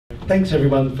Thanks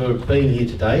everyone for being here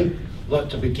today. I'd like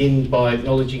to begin by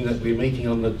acknowledging that we're meeting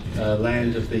on the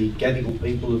land of the Gadigal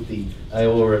people of the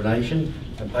Eora Nation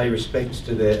and pay respects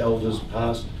to their elders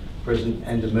past, present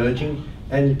and emerging,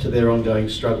 and to their ongoing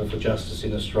struggle for justice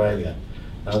in Australia.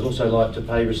 I'd also like to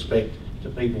pay respect to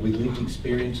people with lived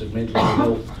experience of mental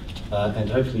health and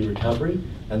hopefully recovery,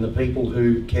 and the people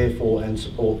who care for and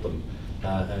support them.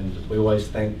 And we always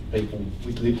thank people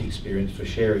with lived experience for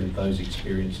sharing those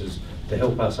experiences to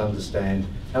help us understand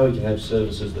how we can have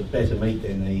services that better meet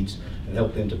their needs and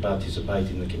help them to participate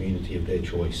in the community of their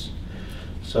choice.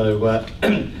 So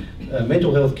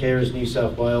Mental Health Carers New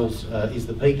South Wales is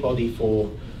the peak body for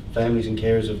families and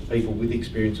carers of people with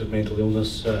experience of mental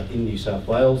illness in New South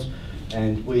Wales,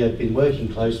 and we have been working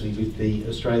closely with the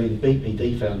Australian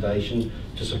BPD Foundation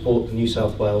to support the New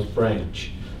South Wales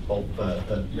branch of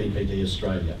BPD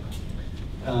Australia.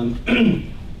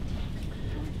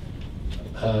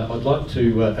 I'd like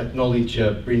to acknowledge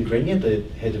Bryn Grenier, the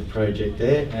head of project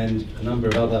there, and a number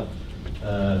of other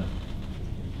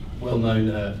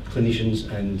well-known clinicians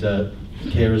and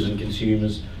carers and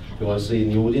consumers who I see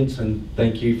in the audience, and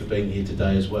thank you for being here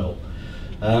today as well.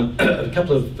 A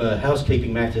couple of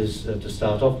housekeeping matters to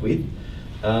start off with.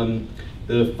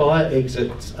 The fire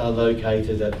exits are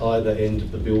located at either end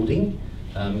of the building.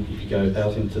 If you go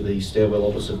out into the stairwell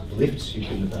opposite the lifts, you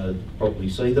can probably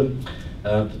see them.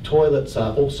 The toilets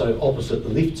are also opposite the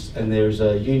lifts, and there is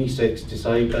a unisex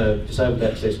disabled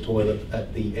access toilet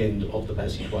at the end of the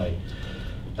passageway.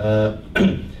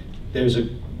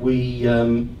 We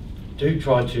do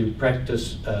try to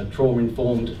practice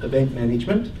trauma-informed event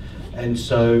management, and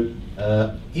so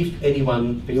if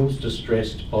anyone feels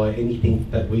distressed by anything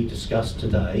that we discussed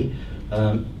today,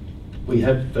 we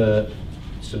have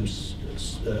some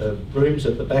rooms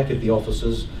at the back of the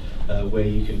offices where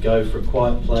you can go for a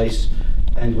quiet place,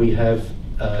 and we have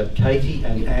Katie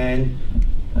and Anne,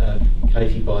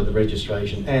 Katie by the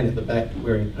registration, Anne at the back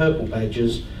wearing purple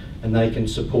badges, and they can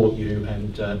support you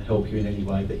and help you in any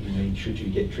way that you need should you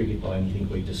get triggered by anything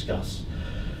we discuss.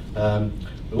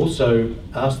 We also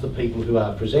ask the people who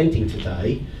are presenting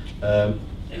today to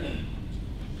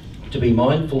be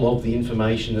mindful of the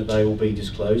information that they will be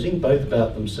disclosing, both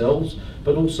about themselves,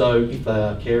 but also, if they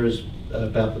are carers,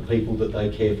 about the people that they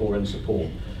care for and support.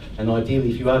 And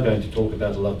ideally, if you are going to talk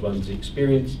about a loved one's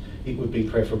experience, it would be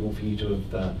preferable for you to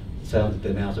have sounded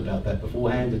them out about that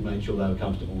beforehand and made sure they were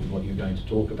comfortable with what you're going to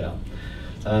talk about.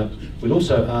 We'd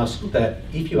also ask that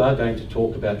if you are going to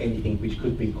talk about anything which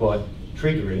could be quite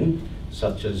triggering,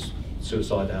 such as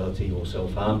suicidality or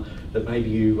self-harm, that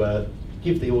maybe you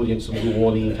give the audience a little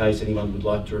warning in case anyone would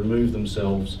like to remove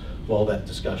themselves while that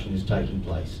discussion is taking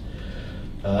place.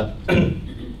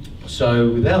 So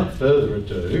without further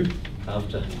ado,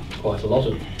 after quite a lot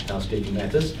of housekeeping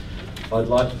matters, I'd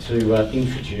like to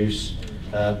introduce,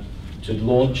 to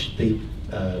launch the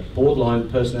Borderline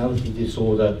Personality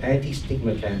Disorder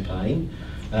Anti-Stigma campaign,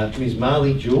 Ms.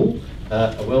 Mahlie Jewell,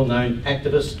 a well-known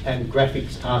activist and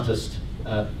graphics artist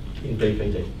in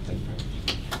BPD. Thank you.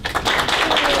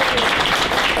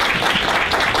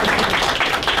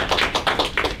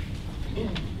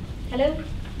 Hello.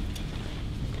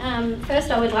 First,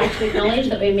 I would like to acknowledge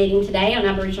that we're meeting today on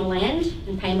Aboriginal land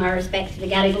and pay my respects to the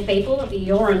Gadigal people of the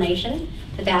Eora Nation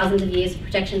for thousands of years of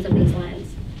protections of these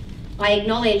lands. I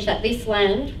acknowledge that this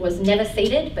land was never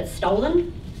ceded but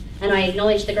stolen, and I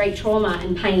acknowledge the great trauma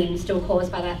and pain still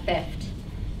caused by that theft.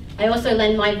 I also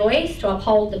lend my voice to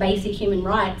uphold the basic human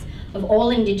rights of all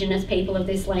Indigenous people of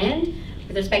this land,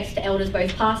 with respect to elders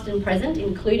both past and present,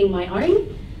 including my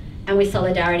own, and with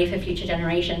solidarity for future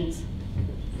generations.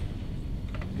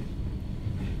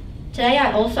 Today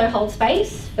I also hold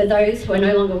space for those who are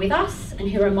no longer with us and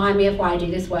who remind me of why I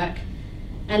do this work.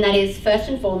 And that is, first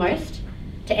and foremost,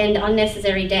 to end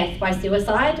unnecessary death by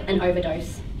suicide and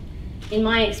overdose. In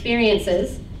my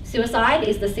experiences, suicide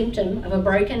is the symptom of a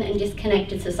broken and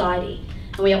disconnected society,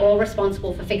 and we are all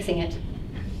responsible for fixing it.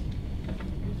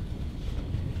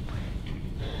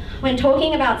 When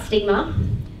talking about stigma,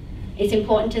 it's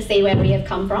important to see where we have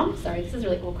come from. Sorry, this is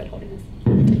really awkward holding this.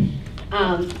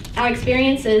 Our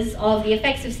experiences of the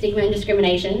effects of stigma and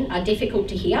discrimination are difficult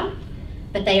to hear,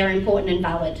 but they are important and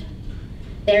valid.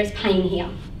 There is pain here.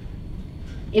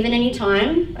 If at any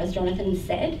time, as Jonathan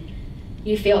said,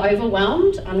 you feel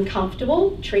overwhelmed,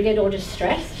 uncomfortable, triggered or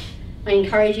distressed, I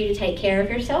encourage you to take care of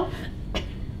yourself.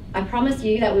 I promise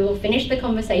you that we will finish the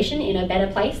conversation in a better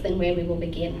place than where we will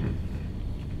begin.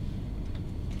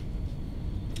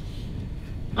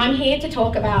 I'm here to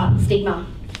talk about stigma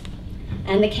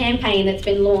and the campaign that's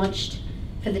been launched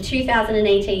for the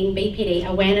 2018 BPD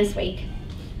Awareness Week.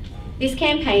 This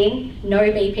campaign, No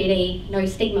BPD, No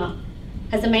Stigma,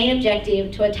 has a main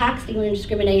objective to attack stigma and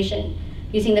discrimination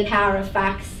using the power of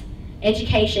facts,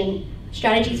 education,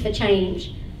 strategies for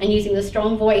change, and using the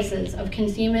strong voices of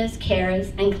consumers, carers,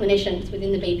 and clinicians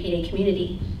within the BPD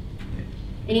community.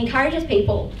 It encourages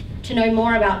people to know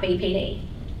more about BPD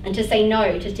and to say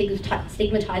no to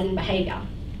stigmatising behaviour.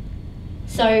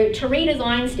 So to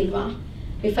redesign stigma,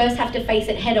 we first have to face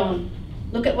it head on,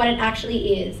 look at what it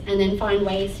actually is, and then find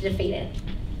ways to defeat it.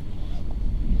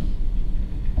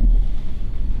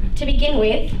 To begin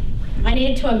with, I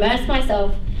needed to immerse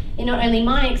myself in not only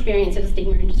my experience of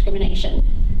stigma and discrimination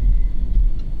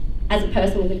as a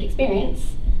person with lived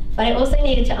experience, but I also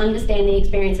needed to understand the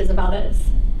experiences of others.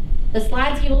 The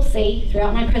slides you will see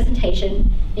throughout my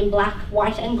presentation in black,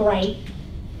 white, and grey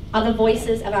are the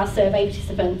voices of our survey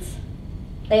participants.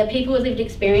 They are people with lived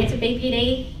experience of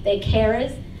BPD, their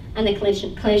carers, and the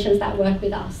clinicians that work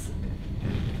with us.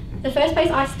 The first place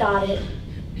I started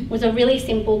was a really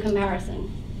simple comparison.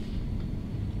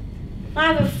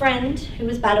 I have a friend who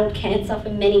has battled cancer for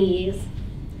many years.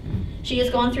 She has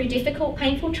gone through difficult,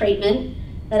 painful treatment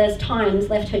that has times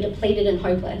left her depleted and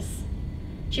hopeless.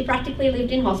 She practically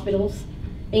lived in hospitals,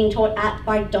 being taught at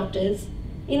by doctors.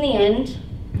 In the end,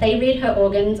 they rid her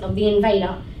organs of the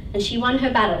invader and she won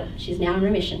her battle. She's now in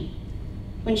remission.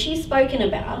 When she's spoken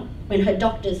about, when her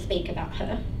doctors speak about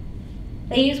her,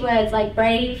 they use words like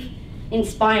brave,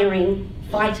 inspiring,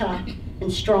 fighter,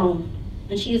 and strong.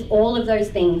 And she is all of those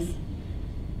things.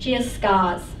 She has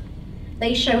scars.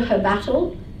 They show her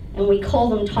battle, and we call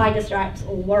them tiger stripes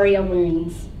or warrior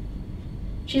wounds.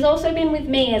 She's also been with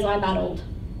me as I battled,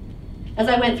 as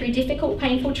I went through difficult,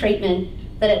 painful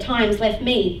treatment that at times left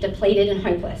me depleted and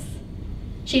hopeless.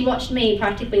 She watched me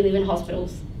practically live in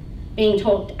hospitals, being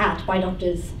talked at by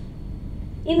doctors.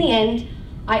 In the end,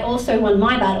 I also won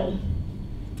my battle.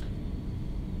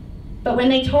 But when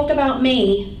they talk about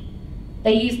me,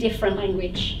 they use different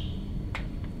language.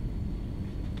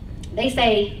 They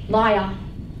say liar,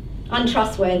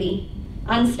 untrustworthy,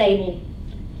 unstable,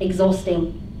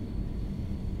 exhausting.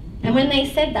 And when they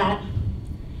said that,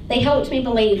 they helped me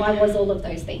believe I was all of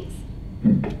those things.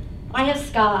 I have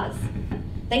scars.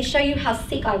 They show you how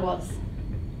sick I was.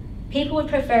 People would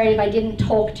prefer it if I didn't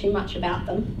talk too much about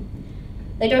them.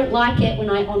 They don't like it when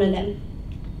I honour them.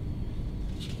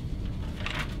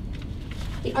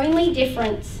 The only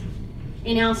difference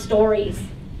in our stories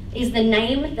is the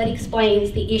name that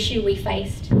explains the issue we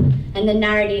faced and the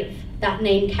narrative that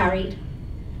name carried.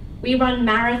 We run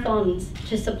marathons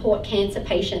to support cancer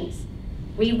patients.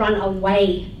 We run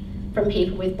away from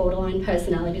people with borderline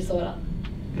personality disorder.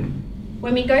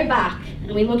 When we go back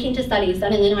and we look into studies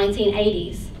done in the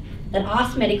 1980s that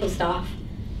asked medical staff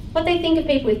what they think of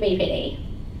people with BPD,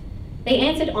 they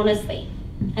answered honestly,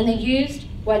 and they used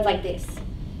words like this: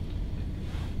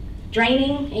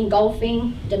 draining,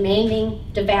 engulfing, demanding,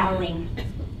 devouring,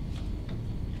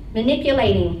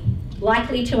 manipulating,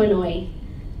 likely to annoy,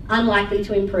 unlikely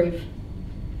to improve.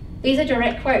 These are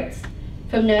direct quotes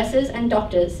from nurses and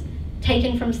doctors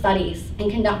taken from studies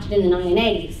and conducted in the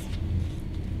 1980s.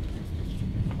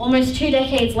 Almost 2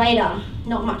 decades later,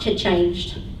 not much had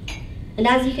changed. And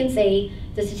as you can see,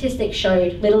 the statistics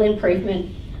showed little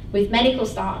improvement, with medical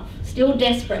staff still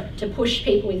desperate to push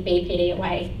people with BPD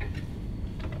away.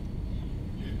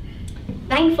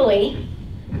 Thankfully,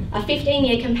 a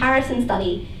 15-year comparison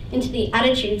study into the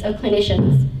attitudes of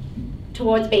clinicians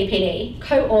towards BPD,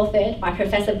 co-authored by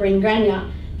Professor Bryn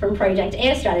Grania from Project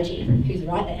Air Strategy, who's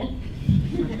right there,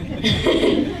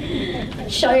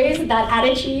 shows that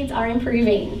attitudes are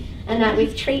improving and that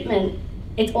with treatment,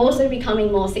 it's also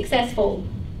becoming more successful.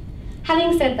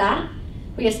 Having said that,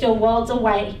 we are still worlds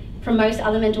away from most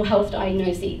other mental health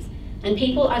diagnoses, and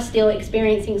people are still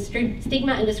experiencing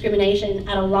stigma and discrimination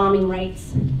at alarming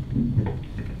rates.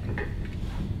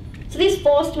 So this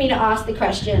forced me to ask the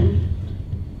question,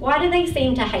 why do they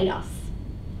seem to hate us?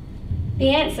 The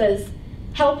answers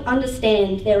help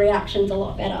understand their reactions a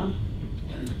lot better.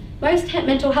 Most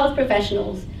mental health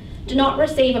professionals do not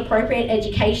receive appropriate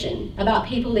education about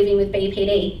people living with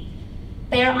BPD.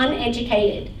 They are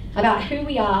uneducated about who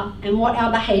we are and what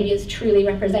our behaviours truly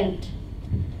represent.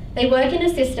 They work in a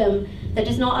system that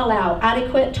does not allow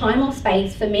adequate time or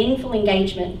space for meaningful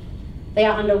engagement. They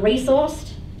are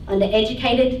under-resourced,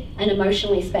 under-educated, and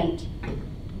emotionally spent.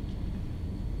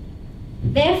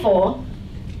 Therefore,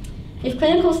 if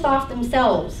clinical staff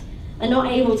themselves are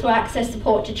not able to access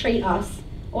support to treat us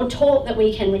or taught that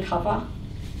we can recover,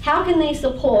 how can they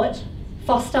support,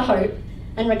 foster hope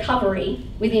and recovery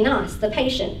within us, the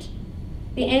patient?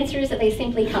 The answer is that they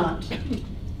simply can't.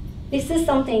 This is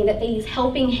something that these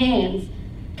helping hands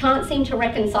can't seem to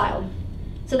reconcile,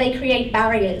 so they create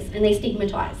barriers and they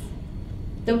stigmatise.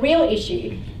 The real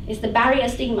issue is the barrier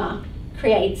stigma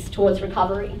creates towards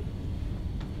recovery.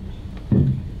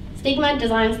 Stigma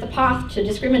designs the path to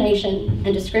discrimination,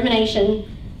 and discrimination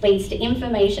leads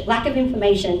to lack of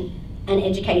information and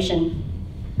education.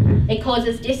 It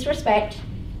causes disrespect,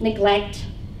 neglect,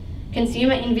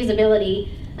 consumer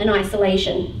invisibility, and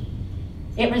isolation.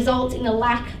 It results in the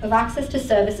lack of access to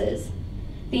services,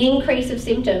 the increase of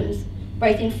symptoms,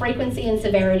 both in frequency and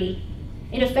severity.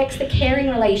 It affects the caring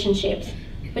relationships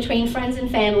between friends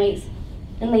and families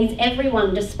and leaves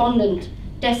everyone despondent,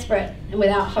 desperate, and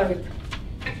without hope.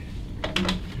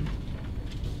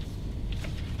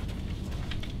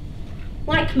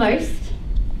 Like most,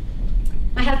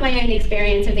 I have my own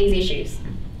experience of these issues.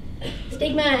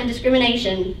 Stigma and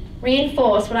discrimination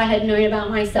reinforced what I had known about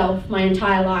myself my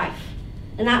entire life,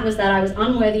 and that was that I was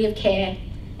unworthy of care,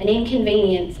 an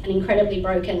inconvenience, and incredibly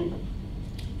broken.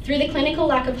 Through the clinical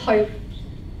lack of hope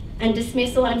and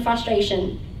dismissal and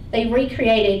frustration, they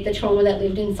recreated the trauma that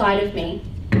lived inside of me.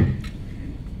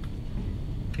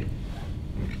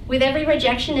 With every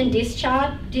rejection and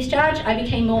discharge, I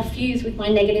became more fused with my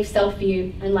negative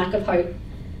self-view and lack of hope.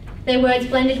 Their words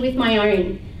blended with my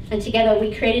own, and together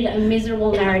we created a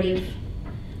miserable narrative,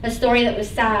 a story that was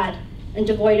sad and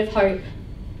devoid of hope.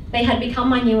 They had become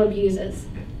my new abusers.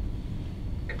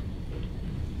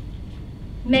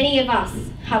 Many of us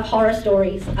have horror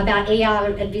stories about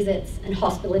ER visits and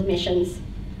hospital admissions,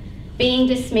 being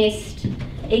dismissed,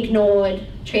 ignored,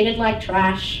 treated like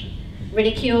trash,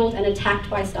 ridiculed and attacked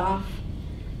by staff,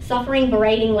 suffering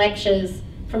berating lectures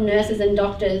from nurses and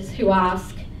doctors who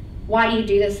ask, "Why do you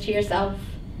do this to yourself?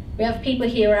 We have people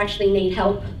here who actually need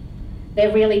help.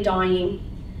 They're really dying.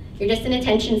 You're just an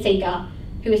attention seeker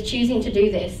who is choosing to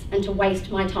do this and to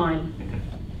waste my time."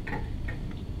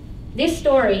 This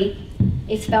story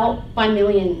is felt by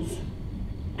millions,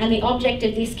 and the object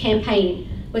of this campaign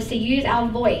was to use our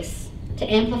voice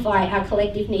to amplify our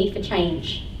collective need for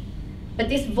change. But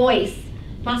this voice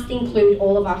must include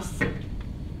all of us.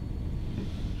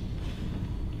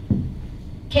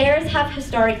 Carers have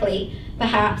historically,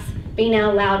 perhaps, been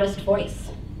our loudest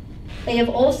voice. They have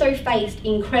also faced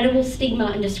incredible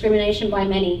stigma and discrimination by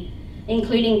many,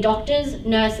 including doctors,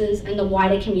 nurses, and the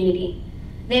wider community.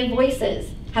 Their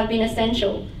voices have been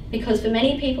essential because for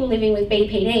many people living with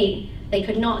BPD, they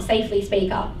could not safely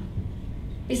speak up.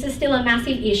 This is still a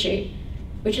massive issue,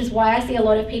 which is why I see a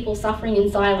lot of people suffering in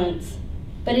silence,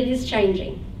 but it is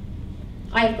changing.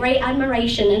 I have great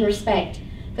admiration and respect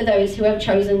for those who have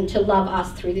chosen to love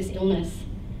us through this illness,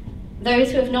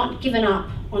 those who have not given up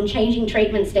on changing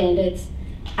treatment standards,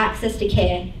 access to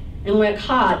care, and work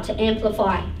hard to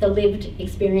amplify the lived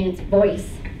experience voice.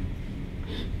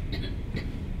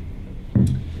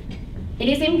 It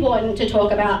is important to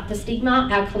talk about the stigma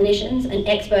our clinicians and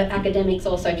expert academics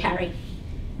also carry.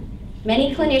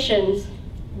 Many clinicians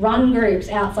run groups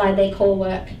outside their core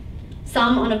work,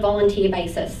 some on a volunteer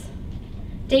basis.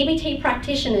 DBT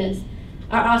practitioners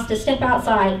are asked to step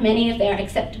outside many of their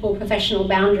acceptable professional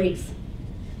boundaries.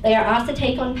 They are asked to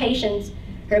take on patients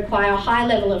who require a high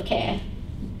level of care,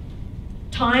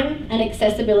 time and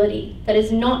accessibility that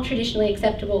is not traditionally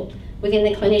acceptable within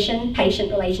the clinician-patient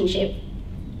relationship.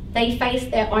 They face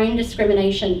their own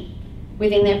discrimination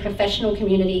within their professional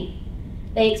community.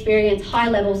 They experience high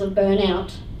levels of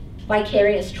burnout,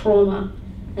 vicarious trauma,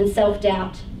 and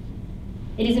self-doubt.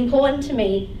 It is important to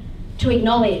me to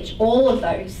acknowledge all of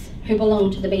those who belong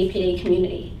to the BPD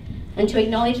community and to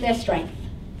acknowledge their strength.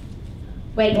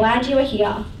 We're glad you are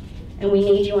here and we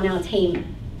need you on our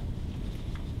team.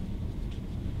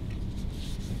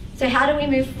 So how do we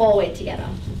move forward together?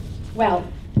 Well,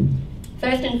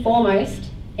 first and foremost,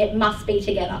 it must be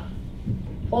together,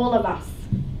 all of us,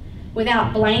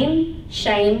 without blame,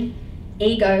 shame,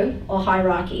 ego, or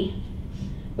hierarchy.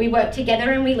 We work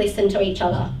together and we listen to each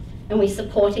other and we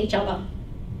support each other.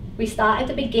 We start at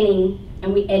the beginning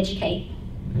and we educate.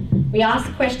 We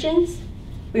ask questions,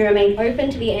 we remain open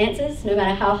to the answers no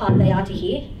matter how hard they are to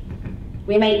hear.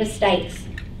 We made mistakes,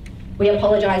 we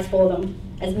apologise for them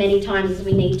as many times as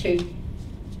we need to.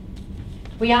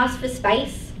 We ask for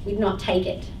space, we do not take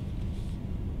it.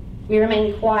 We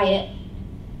remain quiet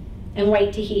and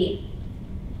wait to hear.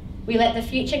 We let the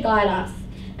future guide us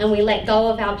and we let go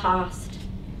of our past.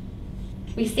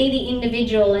 We see the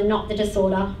individual and not the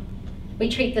disorder. We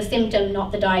treat the symptom,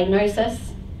 not the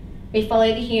diagnosis. We follow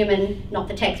the human, not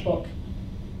the textbook.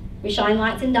 We shine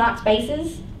lights in dark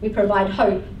spaces, we provide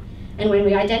hope, and when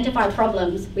we identify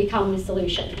problems, we come with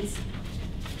solutions.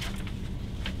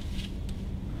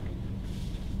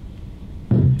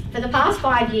 For the past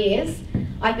 5 years,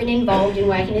 I've been involved in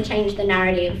working to change the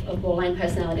narrative of borderline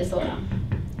personality disorder.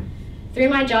 Through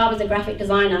my job as a graphic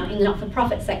designer in the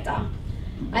not-for-profit sector,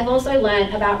 I've also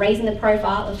learned about raising the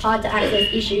profile of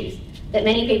hard-to-access issues that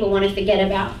many people want to forget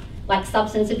about, like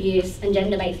substance abuse and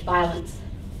gender-based violence.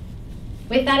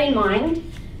 With that in mind,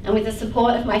 and with the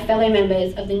support of my fellow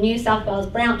members of the New South Wales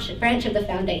branch of the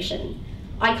Foundation,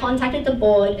 I contacted the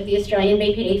board of the Australian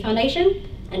BPD Foundation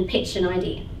and pitched an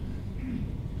idea.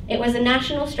 It was a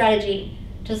national strategy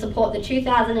to support the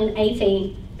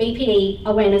 2018 BPD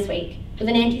Awareness Week with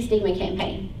an anti-stigma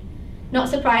campaign. Not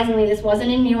surprisingly, this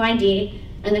wasn't a new idea,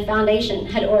 and the Foundation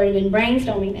had already been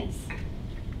brainstorming this.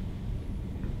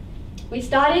 We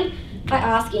started by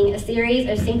asking a series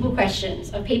of simple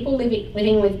questions of people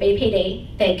living with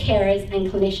BPD, their carers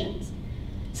and clinicians,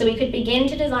 so we could begin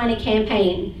to design a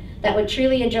campaign that would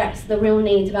truly address the real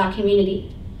needs of our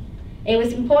community. It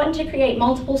was important to create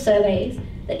multiple surveys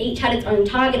that each had its own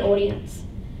target audience,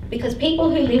 because people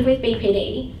who live with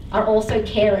BPD are also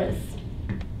carers.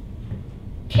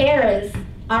 Carers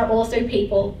are also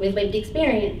people with lived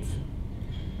experience.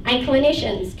 And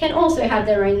clinicians can also have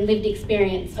their own lived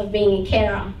experience of being a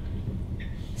carer.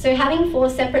 So having 4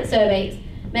 separate surveys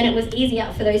meant it was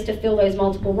easier for those to fill those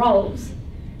multiple roles.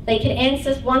 They could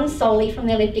answer one solely from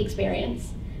their lived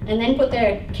experience, and then put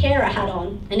their carer hat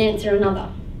on and answer another.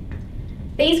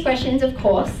 These questions, of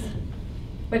course,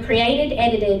 were created,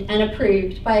 edited, and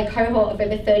approved by a cohort of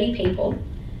over 30 people,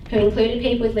 who included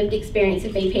people with lived experience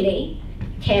of BPD,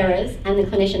 carers, and the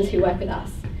clinicians who work with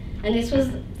us. And this was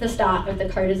the start of the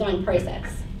co-design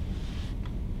process.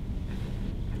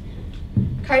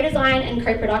 Co-design and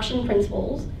co-production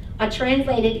principles are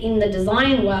translated in the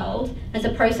design world as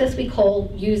a process we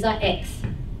call User X.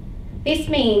 This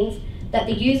means that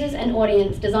the users and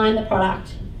audience design the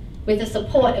product with the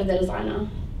support of the designer.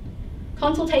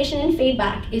 Consultation and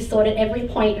feedback is sought at every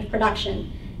point of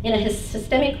production in a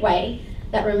systemic way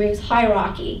that removes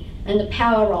hierarchy and the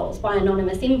power roles by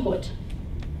anonymous input.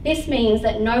 This means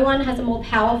that no one has a more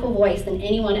powerful voice than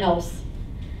anyone else,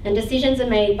 and decisions are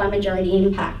made by majority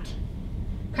impact.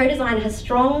 Co-design has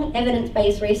strong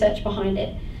evidence-based research behind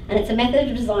it, and it's a method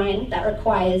of design that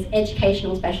requires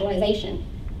educational specialisation.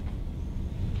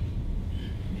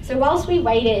 So whilst we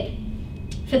waited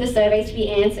for the surveys to be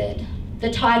answered,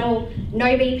 the title, No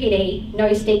BPD,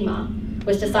 No Stigma,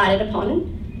 was decided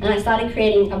upon, and I started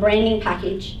creating a branding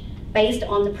package based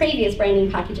on the previous branding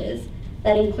packages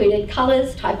that included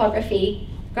colours, typography,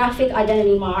 graphic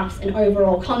identity marks, and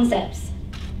overall concepts.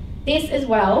 This as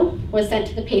well was sent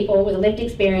to the people with lived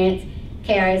experience,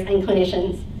 carers and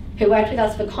clinicians who worked with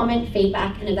us for comment,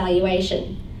 feedback and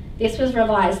evaluation. This was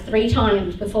revised 3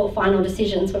 times before final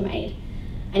decisions were made,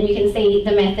 and you can see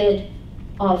the method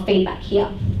of feedback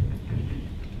here.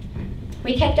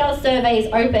 We kept our surveys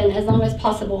open as long as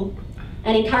possible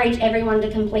and encouraged everyone to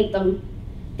complete them.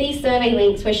 These survey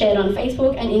links were shared on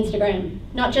Facebook and Instagram,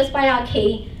 not just by our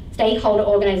key stakeholder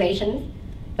organisations,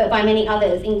 but by many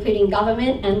others, including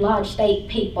government and large state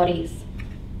peak bodies.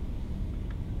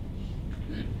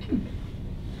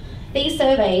 These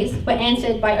surveys were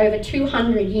answered by over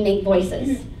 200 unique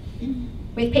voices,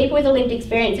 with people with a lived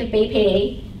experience of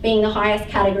BPD being the highest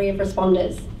category of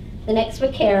responders. The next were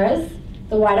carers,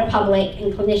 the wider public,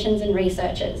 and clinicians and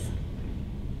researchers.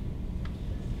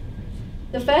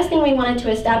 The first thing we wanted to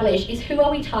establish is, who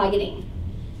are we targeting?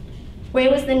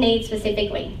 Where was the need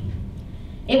specifically?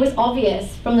 It was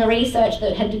obvious from the research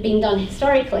that had been done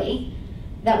historically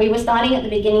that we were starting at the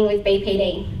beginning with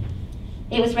BPD.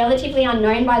 It was relatively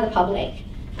unknown by the public,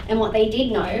 and what they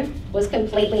did know was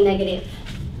completely negative.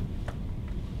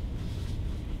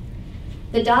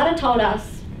 The data told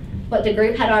us what the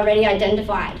group had already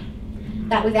identified,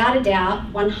 that without a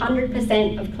doubt,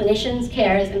 100% of clinicians,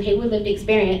 carers, and people with lived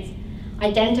experience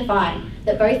identify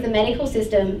that both the medical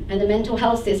system and the mental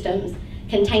health systems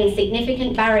contain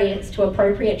significant barriers to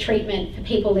appropriate treatment for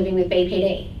people living with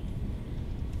BPD,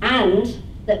 and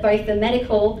that both the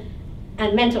medical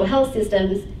and mental health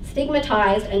systems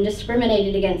stigmatised and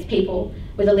discriminated against people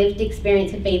with a lived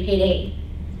experience of BPD.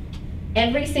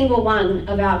 Every single one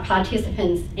of our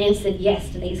participants answered yes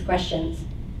to these questions.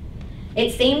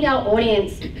 It seemed our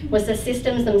audience was the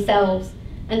systems themselves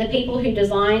and the people who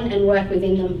design and work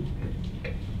within them.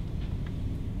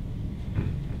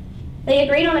 They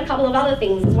agreed on a couple of other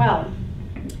things as well.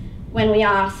 When we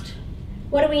asked,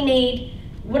 what do we need,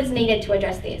 what is needed to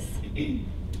address this?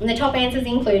 And the top answers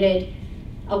included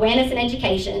awareness and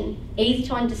education, easy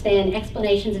to understand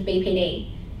explanations of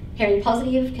BPD, hearing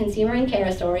positive consumer and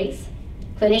carer stories,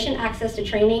 clinician access to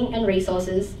training and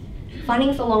resources,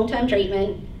 funding for long-term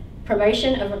treatment,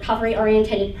 promotion of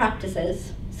recovery-oriented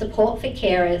practices, support for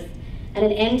carers, and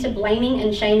an end to blaming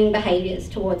and shaming behaviours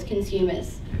towards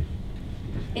consumers.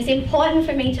 It's important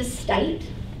for me to state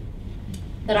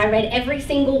that I read every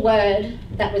single word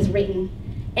that was written,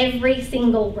 every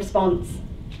single response.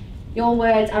 Your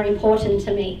words are important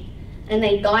to me, and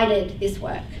they guided this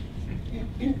work.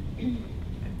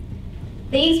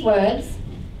 These words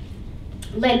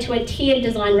led to a tiered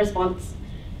design response,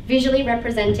 visually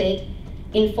represented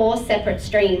in 4 separate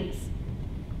streams.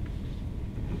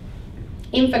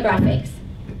 Infographics.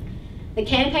 The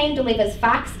campaign delivers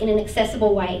facts in an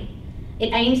accessible way.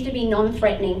 It aims to be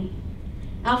non-threatening.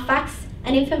 Our facts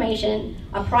and information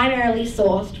are primarily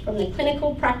sourced from the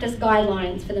Clinical Practice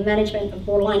Guidelines for the Management of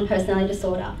Borderline Personality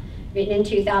Disorder, written in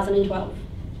 2012.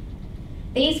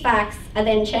 These facts are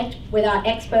then checked with our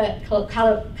expert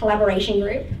collaboration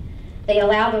group. They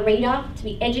allow the reader to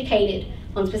be educated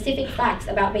on specific facts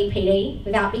about BPD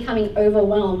without becoming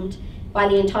overwhelmed by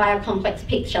the entire complex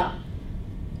picture.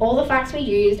 All the facts we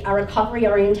used are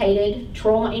recovery-orientated,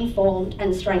 trauma-informed,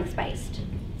 and strengths-based.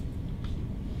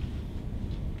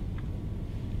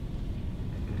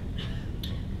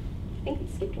 I think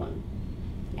I skipped one.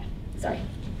 Yeah, sorry.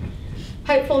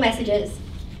 Hopeful messages.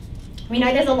 We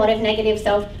know there's a lot of negative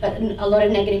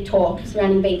talk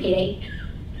surrounding BPD.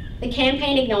 The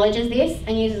campaign acknowledges this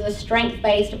and uses a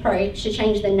strength-based approach to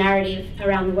change the narrative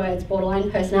around the words borderline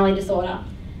personality disorder.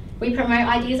 We promote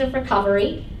ideas of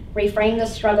recovery, reframe the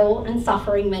struggle and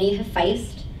suffering many have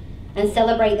faced, and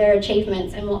celebrate their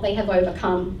achievements and what they have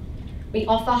overcome. We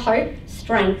offer hope,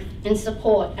 strength, and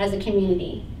support as a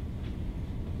community.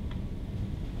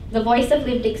 The voice of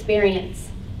lived experience.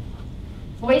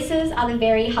 Voices are the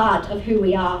very heart of who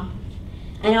we are,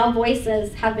 and our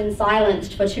voices have been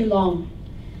silenced for too long.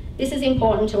 This is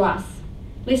important to us.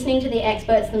 Listening to the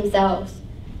experts themselves,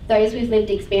 those with lived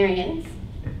experience,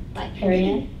 like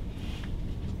Carrie-Anne.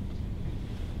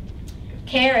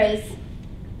 Carers,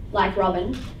 like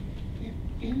Robin.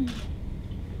 And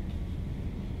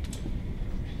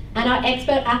our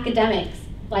expert academics,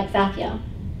 like Zakia.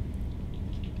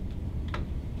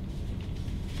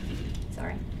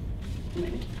 Sorry, a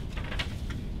moment.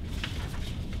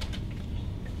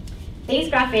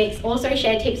 These graphics also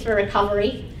share tips for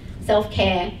recovery,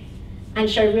 self-care, and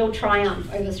show real triumph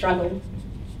over struggle.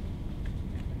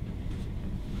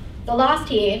 The last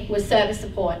tier was service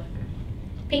support.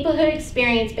 People who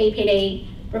experience BPD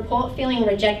report feeling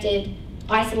rejected,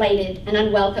 isolated, and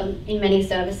unwelcome in many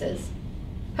services.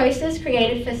 Posters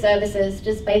created for services to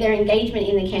display their engagement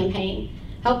in the campaign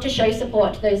help to show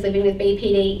support to those living with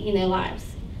BPD in their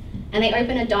lives. And they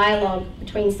open a dialogue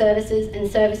between services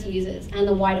and service users and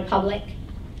the wider public.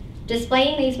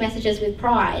 Displaying these messages with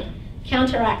pride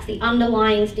counteracts the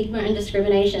underlying stigma and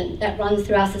discrimination that runs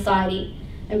through our society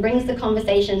and brings the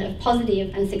conversation of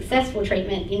positive and successful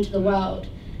treatment into the world.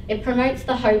 It promotes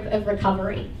the hope of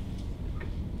recovery.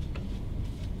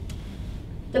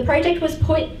 The project was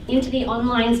put into the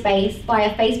online space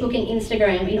via Facebook and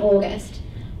Instagram in August,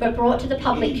 but brought to the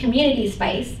public community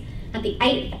space at the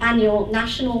 8th Annual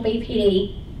National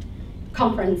BPD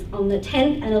Conference on the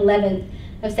 10th and 11th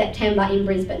of September in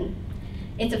Brisbane.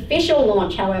 Its official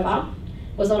launch, however,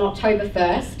 was on October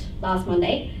 1st, last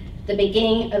Monday, the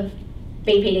beginning of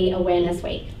BPD Awareness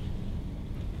Week.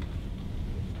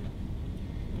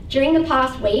 During the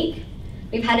past week,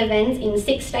 we've had events in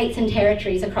 6 states and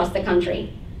territories across the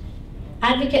country.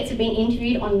 Advocates have been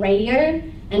interviewed on radio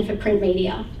and for print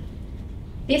media.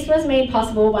 This was made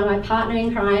possible by my partner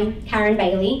in crime, Karen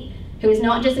Bailey, who is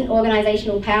not just an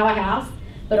organisational powerhouse,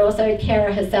 but also a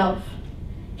carer herself.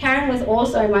 Karen was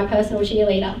also my personal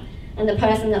cheerleader and the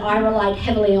person that I relied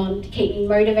heavily on to keep me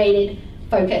motivated,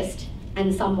 focused,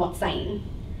 and somewhat sane.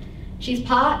 She's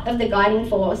part of the guiding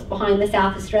force behind the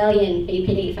South Australian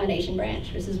BPD Foundation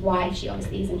branch, which is why she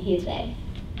obviously isn't here today.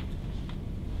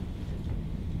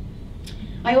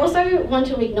 I also want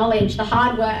to acknowledge the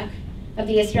hard work of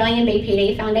the Australian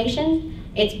BPD Foundation,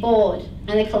 its board,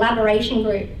 and the collaboration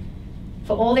group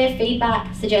for all their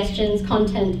feedback, suggestions,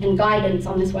 content, and guidance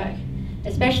on this work,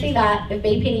 especially that of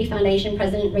BPD Foundation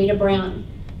President Rita Brown,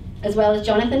 as well as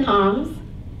Jonathan Harms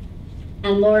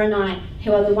and Laura Knight,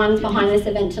 who are the ones behind this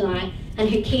event tonight and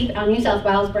who keep our New South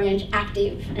Wales branch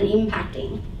active and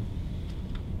impacting.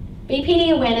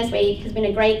 BPD Awareness Week has been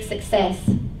a great success,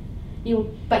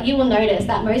 but you will notice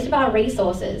that most of our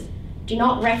resources do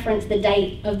not reference the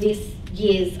date of this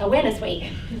year's Awareness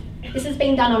Week. This has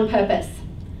been done on purpose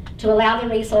to allow the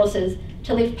resources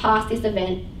to live past this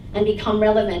event and become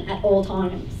relevant at all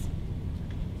times.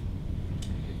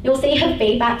 You'll see a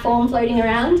feedback form floating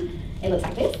around. It looks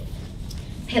like this.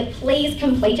 Please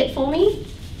complete it for me.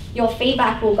 Your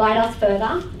feedback will guide us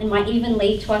further and might even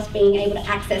lead to us being able to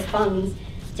access funds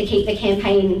to keep the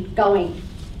campaign going.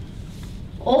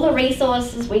 All the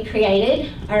resources we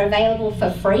created are available for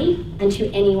free and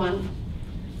to anyone,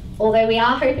 although we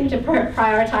are hoping to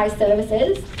prioritise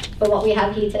services for what we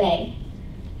have here today.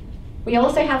 We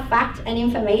also have fact and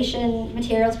information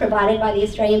materials provided by the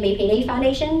Australian BPD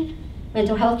Foundation,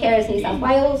 Mental Health Carers New South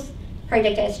Wales,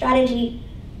 Project Air Strategy,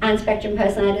 and Spectrum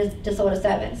Personality Disorder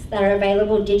Service that are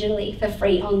available digitally for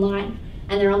free online,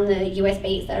 and they're on the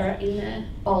USBs that are in the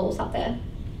bowls up there.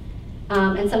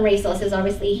 And some resources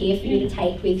obviously here for you to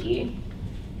take with you.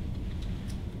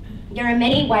 There are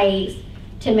many ways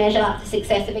to measure the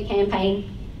success of a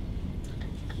campaign,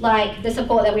 like the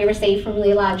support that we receive from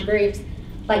really large groups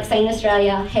like Sane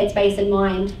Australia, Headspace and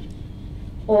Mind,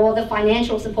 or the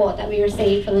financial support that we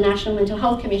receive from the National Mental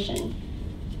Health Commission,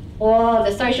 or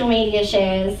the social media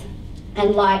shares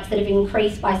and likes that have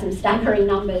increased by some staggering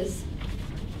numbers.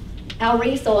 Our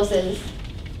resources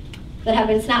that have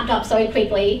been snapped up so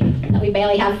quickly that we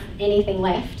barely have anything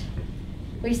left.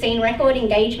 We've seen record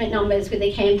engagement numbers with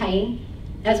the campaign,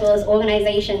 as well as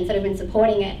organisations that have been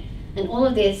supporting it, and all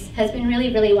of this has been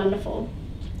really, really wonderful.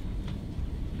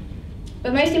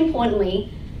 But most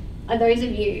importantly are those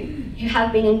of you who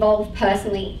have been involved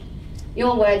personally.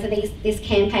 Your words are this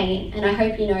campaign, and I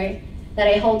hope you know that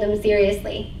I hold them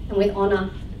seriously and with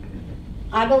honour.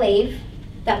 I believe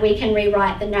that we can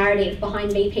rewrite the narrative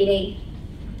behind BPD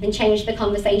and change the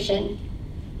conversation,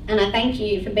 and I thank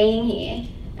you for being here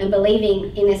and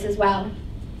believing in this as well.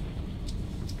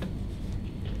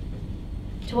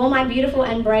 To all my beautiful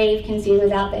and brave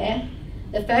consumers out there,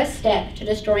 the first step to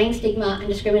destroying stigma and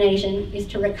discrimination is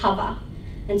to recover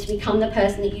and to become the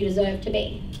person that you deserve to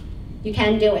be. You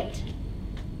can do it.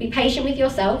 Be patient with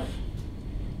yourself,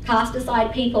 cast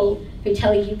aside people who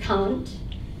tell you you can't,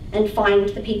 and find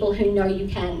the people who know you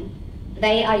can.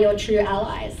 They are your true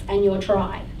allies and your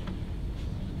tribe.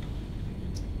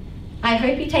 I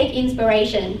hope you take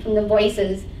inspiration from the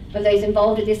voices of those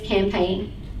involved with this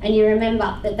campaign, and you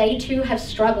remember that they too have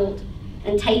struggled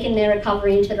and taken their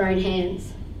recovery into their own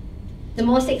hands. The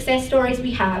more success stories we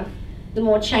have, the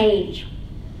more change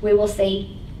we will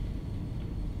see.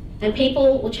 And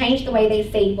people will change the way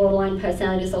they see borderline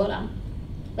personality disorder.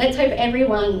 Let's hope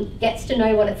everyone gets to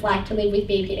know what it's like to live with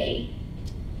BPD.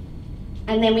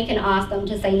 And then we can ask them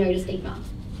to say no to stigma.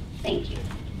 Thank you.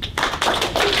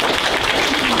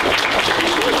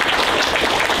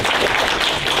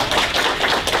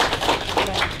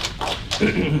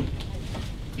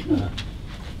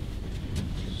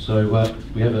 So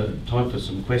we have a time for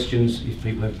some questions, if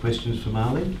people have questions for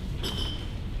Mahlie.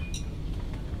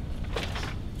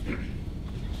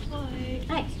 Hi.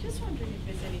 Hi. Just wondering if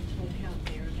there's any talk out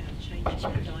there about changing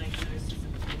the diagnosis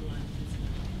of borderline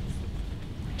personality.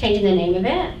 Changing the name of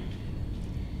it.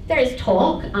 There is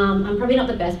talk. I'm probably not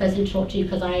the best person to talk to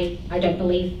because I don't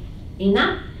believe in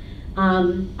that.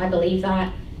 I believe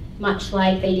that much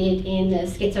like they did in the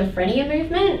schizophrenia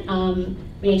movement,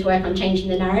 we need to work on changing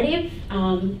the narrative.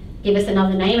 Give us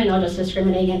another name and not just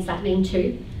discriminate against that name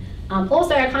too.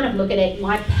 Also, I kind of look at it,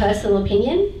 my personal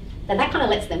opinion, that kind of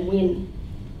lets them win.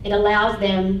 It allows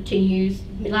them to use,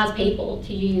 it allows people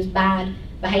to use bad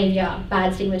behaviour,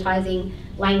 bad stigmatising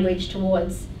language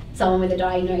towards someone with a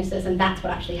diagnosis, and that's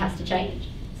what actually has to change.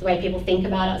 It's the way people think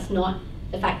about us, not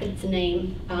the fact that it's a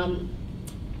name.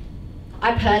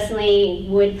 I personally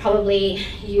would probably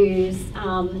use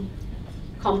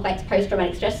complex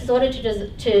post-traumatic stress disorder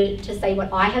to say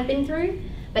what I have been through,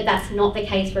 but that's not the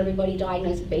case for everybody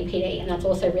diagnosed with BPD, and that's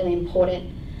also really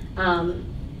important.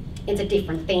 It's a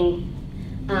different thing.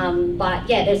 But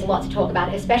yeah, there's a lot to talk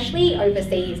about, especially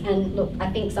overseas, and look, I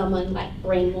think someone like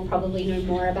Bryn will probably know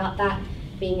more about that,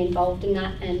 being involved in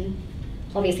that, and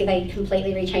obviously they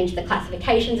completely rechanged the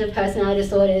classifications of personality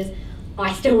disorders.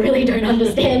 I still really don't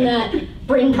understand that.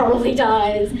 Bryn probably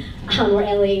does, or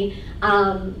Ellie.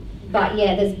 But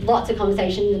yeah, there's lots of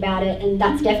conversations about it, and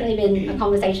that's definitely been a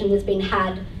conversation that's been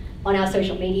had on our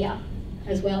social media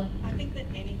as well. I think that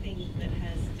anything that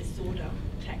has disorder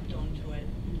tacked onto it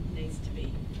needs to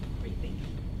be rethinked.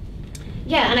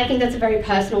 Yeah, and I think that's a very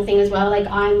personal thing as well. Like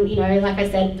I'm, you know, like I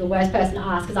said, the worst person to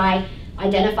ask because I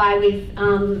identify with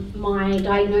my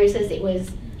diagnosis. It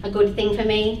was a good thing for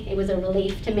me. It was a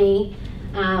relief to me.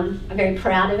 I'm very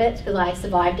proud of it because I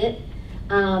survived it.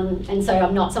 And so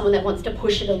I'm not someone that wants to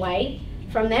push it away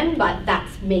from them, but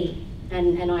that's me.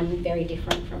 And I'm very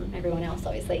different from everyone else,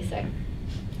 obviously, so.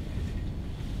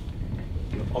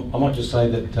 I might just say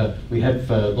that we have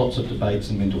lots of debates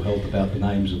in mental health about the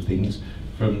names of things,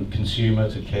 from consumer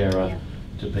to carer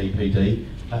to BPD.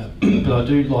 But I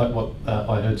do like what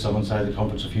I heard someone say at the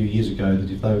conference a few years ago, that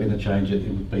if they were going to change it, it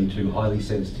would be to highly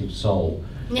sensitive soul.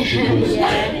 Because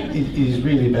it is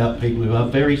really about people who are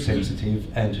very sensitive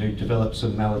and who develop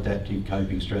some maladaptive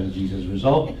coping strategies as a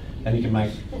result, and you can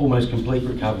make almost complete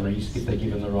recoveries if they're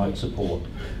given the right support.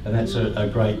 And that's a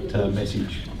great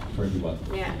message for everyone.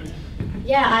 Yeah.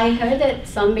 Yeah, I heard that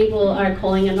some people are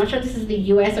calling, I'm not sure if this is the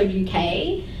US or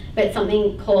UK, but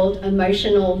something called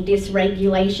emotional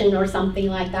dysregulation or something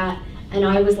like that. And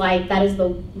I was like, that is the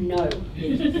no.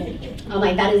 I'm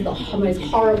like, that is the most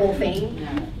horrible thing.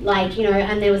 Like, you know,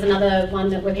 and there was another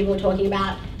one where people were talking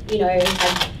about, you know,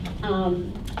 like,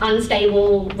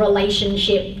 unstable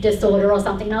relationship disorder or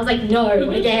something. And I was like, no,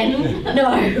 again,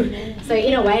 no. So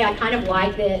in a way, I kind of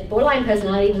like that borderline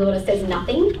personality disorder says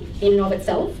nothing in and of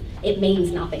itself. It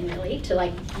means nothing really to,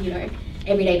 like, you know,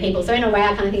 everyday people. So in a way,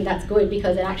 I kind of think that's good,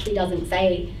 because it actually doesn't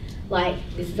say, like,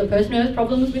 this is a person who has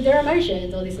problems with their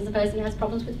emotions, or this is a person who has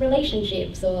problems with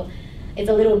relationships, or it's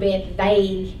a little bit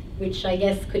vague, which I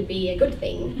guess could be a good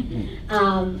thing.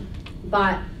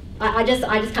 But I just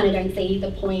kind of don't see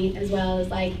the point, as well as,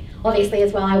 like, obviously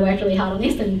as well, I worked really hard on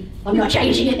this and I'm not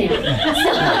changing it now.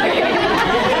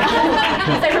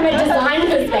 So from a design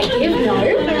perspective,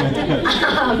 no.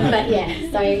 But yeah,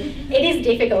 so it is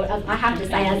difficult. I have to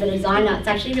say, as a designer, it's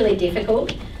actually really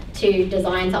difficult to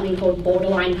design something called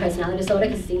borderline personality disorder,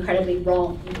 because it's incredibly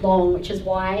long, which is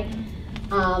why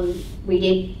we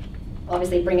did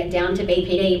obviously bring it down to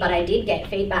BPD, but I did get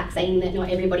feedback saying that not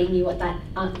everybody knew what that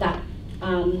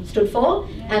stood for,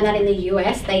 and that in the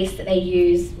US they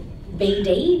use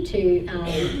BD to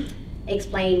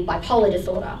explain bipolar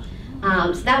disorder.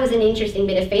 So that was an interesting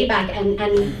bit of feedback,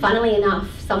 and funnily enough,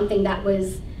 something that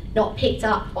was not picked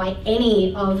up by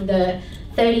any of the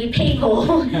 30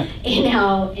 people in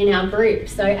our group.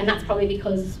 So, and that's probably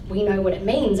because we know what it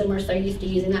means and we're so used to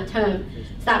using that term.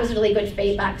 So that was really good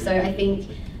feedback. So I think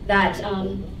that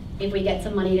if we get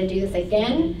some money to do this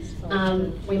again,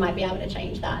 we might be able to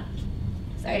change that.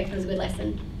 So it was a good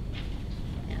lesson.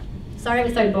 Yeah. Sorry it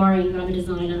was so boring, but I'm a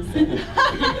designer. So.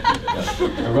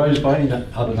 A rose by any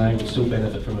other name would still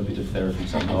benefit from a bit of therapy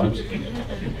sometimes.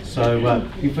 So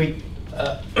if we,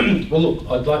 well look,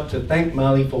 I'd like to thank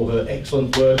Mahlie for her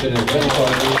excellent work and her